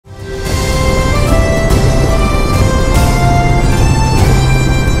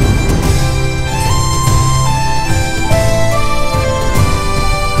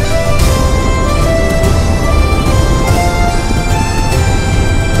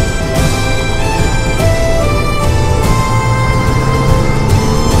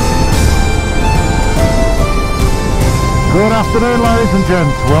afternoon, ladies and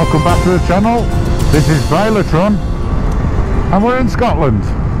gents. Welcome back to the channel. This is Vailatron and we're in Scotland.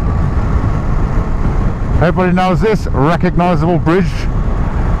 Everybody knows this recognisable bridge,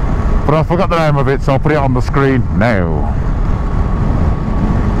 but I forgot the name of it, so I'll put it on the screen now.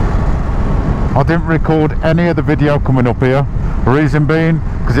 I didn't record any of the video coming up here. Reason being,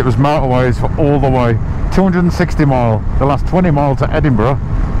 because it was motorways for all the way. 260 mile, the last 20 mile to Edinburgh,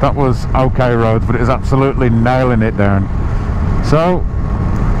 that was okay roads, but it was absolutely nailing it down. So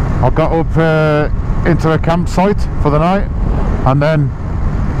I got up into a campsite for the night, and then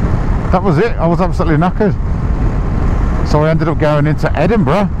that was it. I was absolutely knackered, so I ended up going into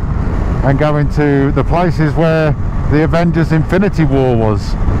Edinburgh and going to the places where the Avengers Infinity War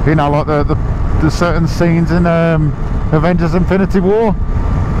was. You know, like the certain scenes in Avengers Infinity War.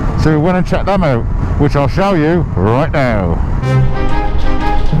 So we went and checked them out, which I'll show you right now.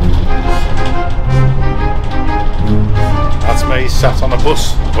 That's me sat on a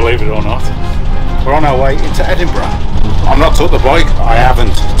bus, believe it or not. We're on our way into Edinburgh. I've not took the bike. I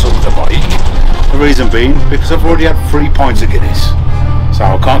haven't took the bike. The reason being, because I've already had 3 pints of Guinness. So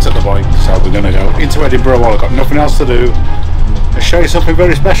I can't take the bike, so we're going to go into Edinburgh while I've got nothing else to do and show you something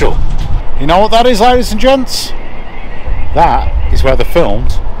very special. You know what that is, ladies and gents? That is where they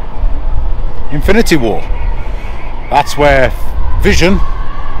filmed Infinity War. That's where Vision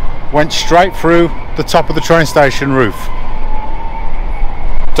went straight through the top of the train station roof.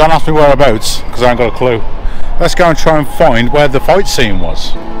 Don't ask me whereabouts, because I ain't got a clue. Let's go and try and find where the fight scene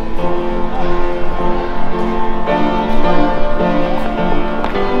was.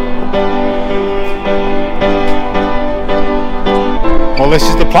 Well, this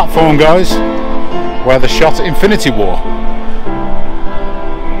is the platform, guys, where they shot Infinity War.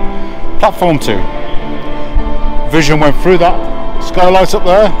 Platform 2. Vision went through that skylight up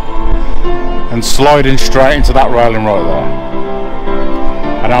there and sliding straight into that railing right there.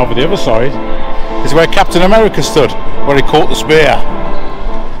 And over the other side is where Captain America stood, where he caught the spear.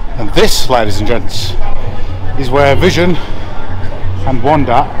 And this, ladies and gents, is where Vision and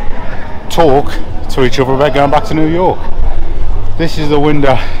Wanda talk to each other about going back to New York. This is the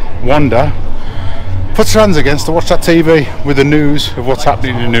window Wanda puts her hands against to watch that TV with the news of what's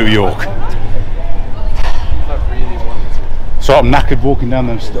happening in New York. So I'm knackered walking down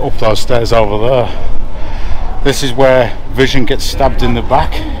them up those stairs over there. This is where Vision gets stabbed in the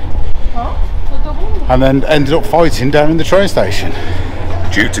back and then ended up fighting down in the train station.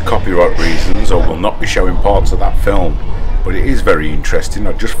 Due to copyright reasons, I will not be showing parts of that film, but it is very interesting.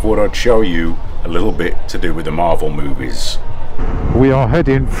 I just thought I'd show you a little bit to do with the Marvel movies. We are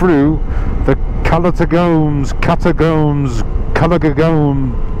heading through the Cairngorms,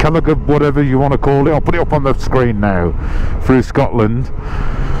 whatever you want to call it. I'll put it up on the screen now. Through Scotland.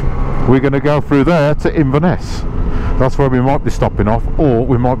 We're going to go through there to Inverness. That's where we might be stopping off, or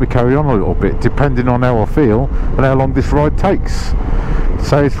we might be carrying on a little bit, depending on how I feel and how long this ride takes.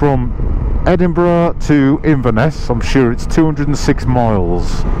 So it's from Edinburgh to Inverness. I'm sure it's 206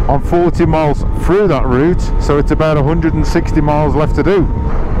 miles. I'm 40 miles through that route, so it's about 160 miles left to do.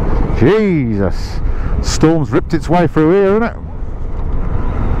 Jesus, storm's ripped its way through here, isn't it?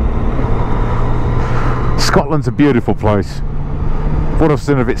 Scotland's a beautiful place. What I've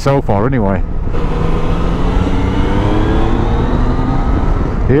seen of it so far anyway.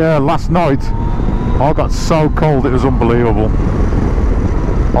 Yeah, last night I got so cold it was unbelievable.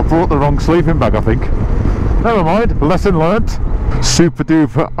 I brought the wrong sleeping bag, I think. Never mind, lesson learnt. Super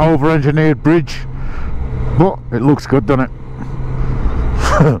duper over-engineered bridge, but it looks good, doesn't it?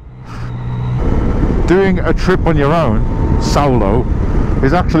 Doing a trip on your own, solo,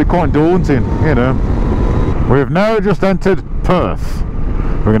 is actually quite daunting, you know. We have now just entered Perth.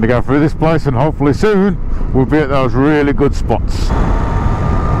 We're going to go through this place and hopefully soon we'll be at those really good spots.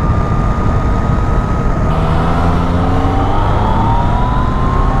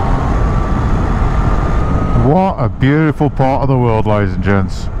 What a beautiful part of the world, ladies and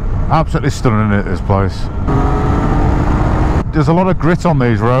gents. Absolutely stunning, it, this place. There's a lot of grit on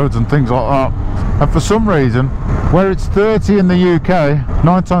these roads and things like that, and for some reason, where it's 30 in the UK,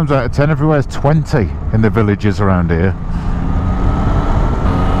 9 times out of 10 everywhere's 20 in the villages around here.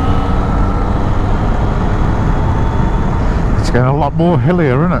 It's getting a lot more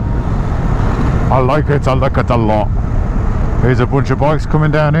hillier, isn't it? I like it a lot. Here's a bunch of bikes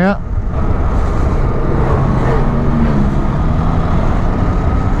coming down here.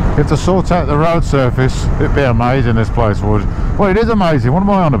 If to sort out the road surface, it'd be amazing, this place would. Well, it is amazing, what am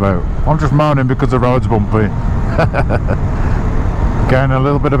I on about? I'm just moaning because the road's bumpy. Getting a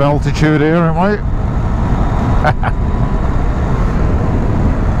little bit of altitude here, aren't we?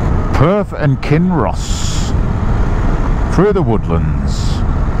 Perth and Kinross. through the woodlands.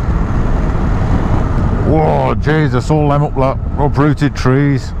 Whoa, Jesus, all them uprooted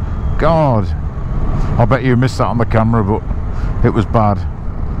trees. God, I bet you missed that on the camera, but it was bad.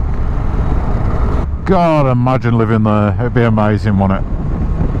 God, imagine living there. It'd be amazing, wouldn't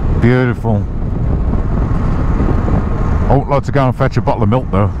it? Beautiful. I would like to go and fetch a bottle of milk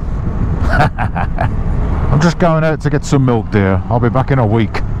though. I'm just going out to get some milk, dear. I'll be back in a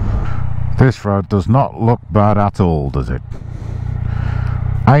week. This road does not look bad at all, does it?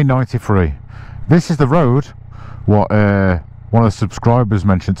 A93. This is the road what one of the subscribers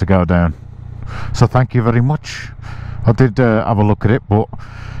mentioned to go down. So thank you very much. I did have a look at it, but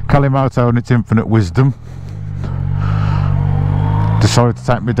Kalimoto in its infinite wisdom decided to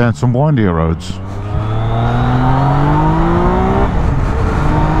take me down some windier roads.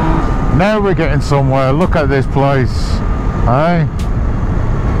 Now we're getting somewhere. Look at this place, hey?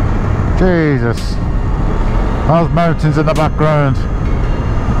 Jesus, those mountains in the background,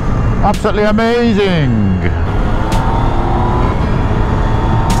 absolutely amazing.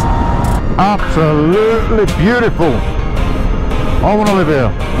 Absolutely beautiful. I want to live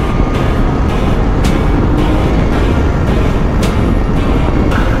here.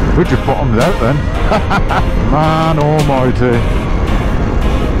 We just bottomed out then. Man almighty.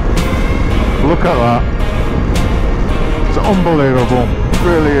 Look at that. It's unbelievable. It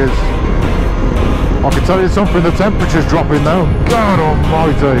really is. I can tell you something, the temperature's dropping now. God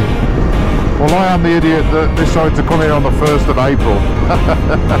almighty. Well, I am the idiot that decided to come here on the 1st of April.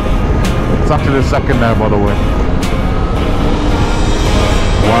 It's actually the 2nd now, by the way.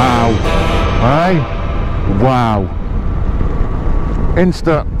 Wow. Hey? Wow.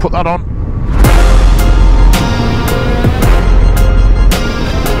 Insta, put that on.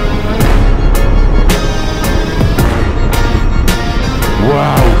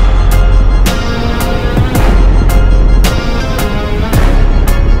 Wow.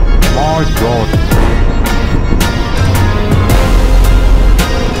 My God.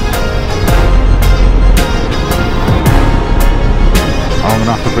 I'm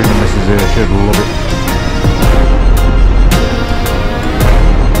gonna have to bring the missus here, she'd love it.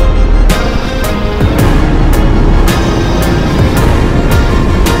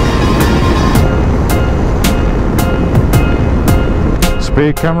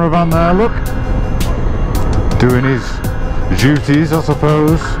 Speed camera van there, look. Doing his duties, I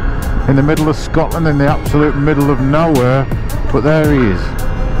suppose. In the middle of Scotland, in the absolute middle of nowhere. But there he is.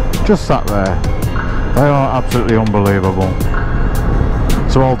 Just sat there. They are absolutely unbelievable.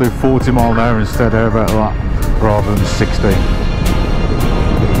 So I'll do 40 mile an hour instead, how about that, rather than 60.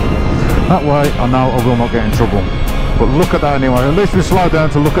 That way I know I will not get in trouble. But look at that anyway, at least we slow down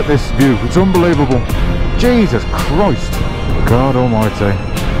to look at this view. It's unbelievable. Jesus Christ. God almighty.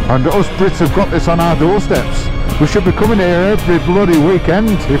 And us Brits have got this on our doorsteps. We should be coming here every bloody weekend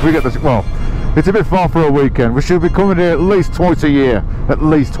if we get this. Well, it's a bit far for a weekend. We should be coming here at least twice a year. At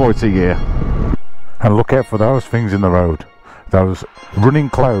least twice a year. And look out for those things in the road. Those running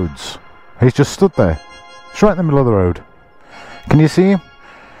clouds. He's just stood there. It's right in the middle of the road. Can you see him?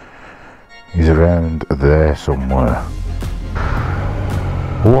 He's around there somewhere.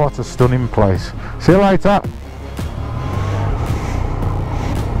 What a stunning place. See you later.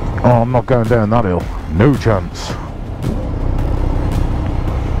 Oh, I'm not going down that hill. No chance.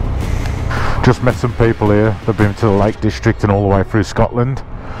 Just met some people here. They've been to the Lake District and all the way through Scotland.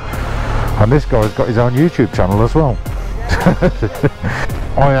 And this guy's got his own YouTube channel as well.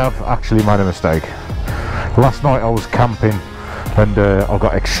 I have actually made a mistake. Last night I was camping and I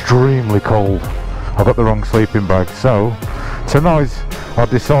got extremely cold. I got the wrong sleeping bag. So tonight I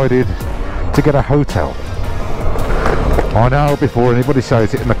decided to get a hotel. I know, before anybody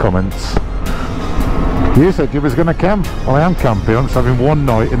says it in the comments. You said you was going to camp. Well, I am camping. I'm just having one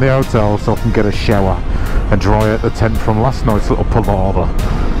night in the hotel so I can get a shower and dry out the tent from last night's little palaver.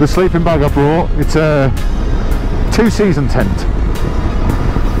 The sleeping bag I brought, it's a 2-season tent.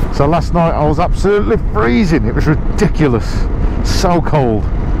 So last night I was absolutely freezing. It was ridiculous. So cold.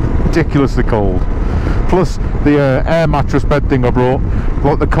 Ridiculously cold. Plus the air mattress bed thing I brought,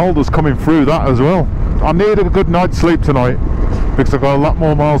 like the cold was coming through that as well. I need a good night's sleep tonight because I've got a lot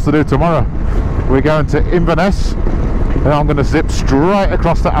more miles to do tomorrow. We're going to Inverness and I'm going to zip straight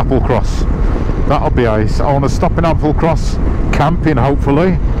across to Applecross. That'll be ace. I want to stop in Applecross, camping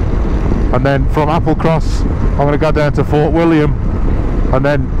hopefully, and then from Applecross I'm going to go down to Fort William, and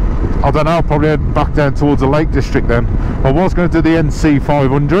then I don't know, probably head back down towards the Lake District then. I was going to do the NC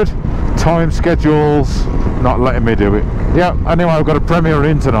 500. Time schedules not letting me do it. Yeah, anyway, I've got a Premier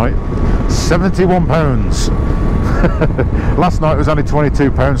Inn tonight. £71. Last night it was only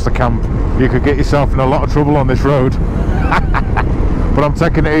 £22 to camp. You could get yourself in a lot of trouble on this road. But I'm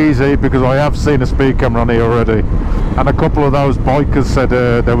taking it easy because I have seen a speed camera on here already, and a couple of those bikers said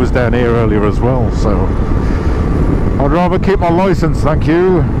there was down here earlier as well, so I'd rather keep my license, thank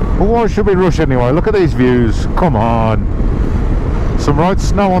you. But why should we rush anyway? Look at these views, come on. Some right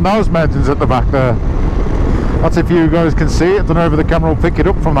snow on those mountains at the back there. That's if you guys can see it. I don't know if the camera will pick it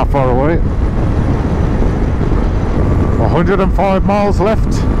up from that far away. 105 miles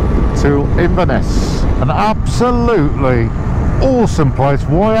left to Inverness. An absolutely awesome place.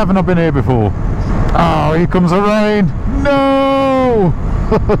 Why haven't I been here before? Oh, here comes the rain. No!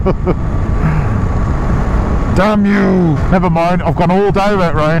 Damn you! Never mind, I've gone all day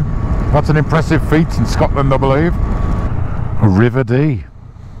without rain. That's an impressive feat in Scotland, I believe. River Dee.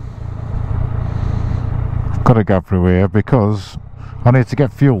 I've got to go through here because I need to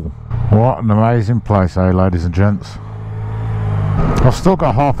get fuel. What an amazing place, eh, ladies and gents. I've still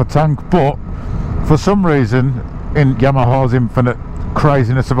got half a tank, but for some reason, in Yamaha's infinite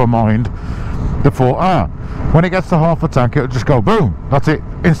craziness of a mind, they thought, when it gets to half a tank, it'll just go boom, that's it,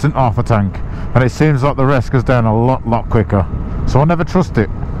 instant half a tank. And it seems like the rest goes down a lot quicker. So I never trust it.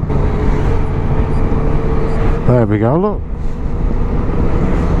 There we go, look.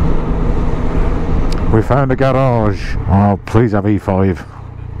 We found a garage. Oh, please have E5.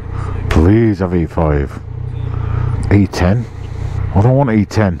 Please have E5. E10? I don't want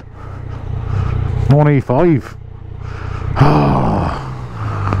E10. I want E5.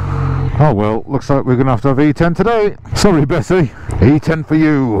 Oh well, looks like we're going to have E10 today. Sorry, Bessie. E10 for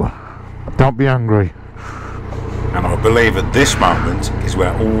you. Don't be angry. And I believe at this moment is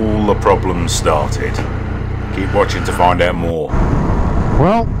where all the problems started. Keep watching to find out more.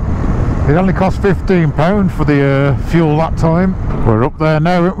 Well, it only cost £15 for the fuel that time. We're up there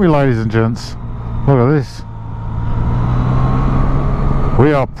now, aren't we, ladies and gents? Look at this.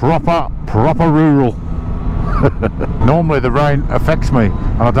 We are proper rural. Normally the rain affects me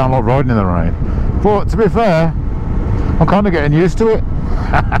and I don't like riding in the rain, but to be fair, I'm kind of getting used to it.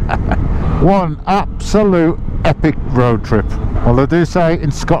 One absolute epic road trip. Well, they do say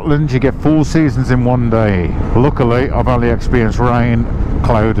in Scotland you get 4 seasons in one day. Luckily I've only experienced rain,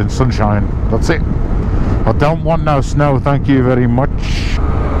 cloud and sunshine. That's it. I don't want no snow, thank you very much.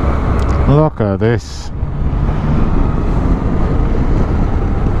 Look at this.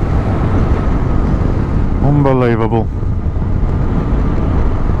 Unbelievable.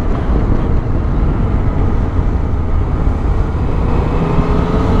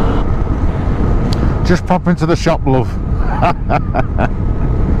 Just pop into the shop, love.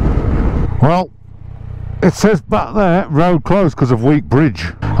 Well, it says back there road closed because of weak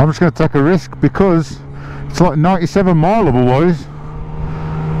bridge. I'm just going to take a risk because it's like 97 mile otherwise.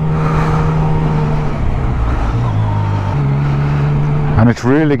 And it's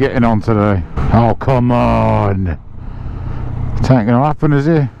really getting on today. Oh, come on. It ain't gonna happen, is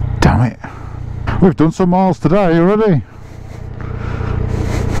it? Damn it. We've done some miles today already.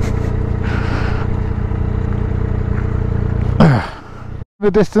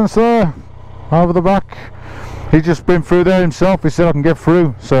 The distance there, over the back. He's just been through there himself. He said I can get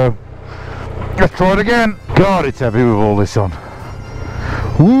through, so let's try it again. God, it's heavy with all this on.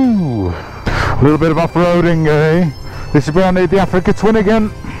 Woo! A little bit of off-roading, eh? This is where I need the Africa Twin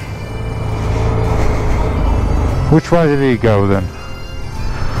again. Which way did he go then?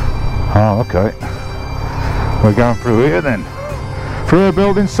 Oh, okay. We're going through here then. Through a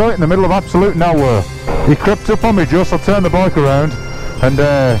building site in the middle of absolute nowhere. He crept up on me just, I turned the bike around and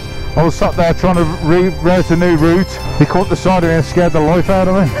I was sat there trying to reroute a new route. He caught the side of me and scared the life out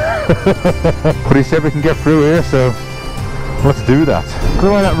of me. But he said we can get through here, so let's do that. Look at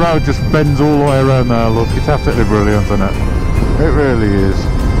the way that road just bends all the way around there, look. It's absolutely brilliant, isn't it? It really is.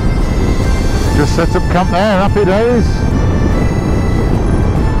 Just set up camp there, happy days.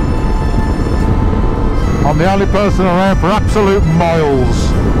 I'm the only person around for absolute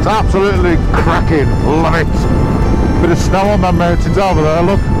miles. It's absolutely cracking, love it. Bit of snow on the mountains over there,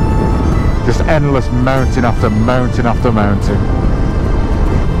 look. Just endless mountain after mountain after mountain.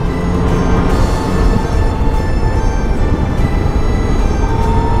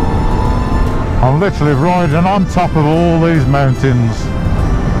 I'm literally riding on top of all these mountains.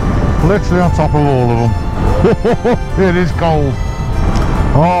 Literally on top of all of them. It is cold.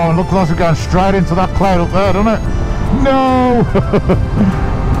 Oh, it looks like we're going straight into that cloud up there, doesn't it? No!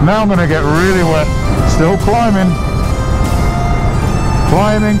 Now I'm going to get really wet. Still climbing.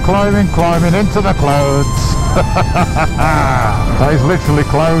 Climbing into the clouds. That is literally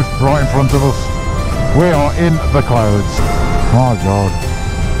clouds right in front of us. We are in the clouds. My God.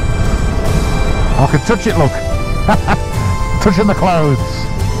 I can touch it, look. Touching the clouds.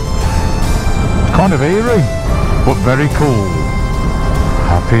 Kind of eerie. but very cool.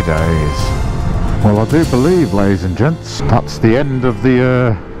 Happy days. Well, I do believe, ladies and gents, that's the end of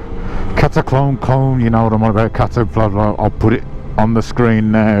the Cataclone Cone. You know what I'm on about, Cataclone. I'll put it on the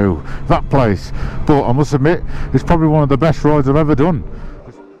screen now. That place. But I must admit, it's probably one of the best rides I've ever done.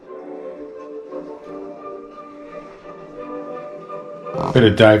 Bit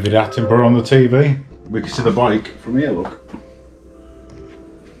of David Attenborough on the TV. We can see the bike from here, look.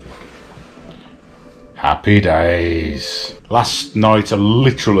 Happy days. Last night I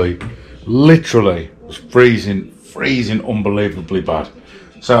literally was freezing unbelievably bad.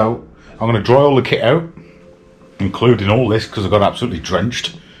 So I'm going to dry all the kit out, including all this, because I got absolutely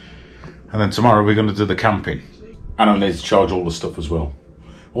drenched. And then tomorrow we're going to do the camping. And I need to charge all the stuff as well.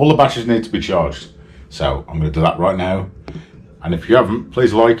 All the batteries need to be charged. So I'm going to do that right now. And if you haven't,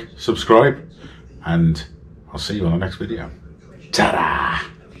 please like, subscribe, and I'll see you on the next video. Ta-da!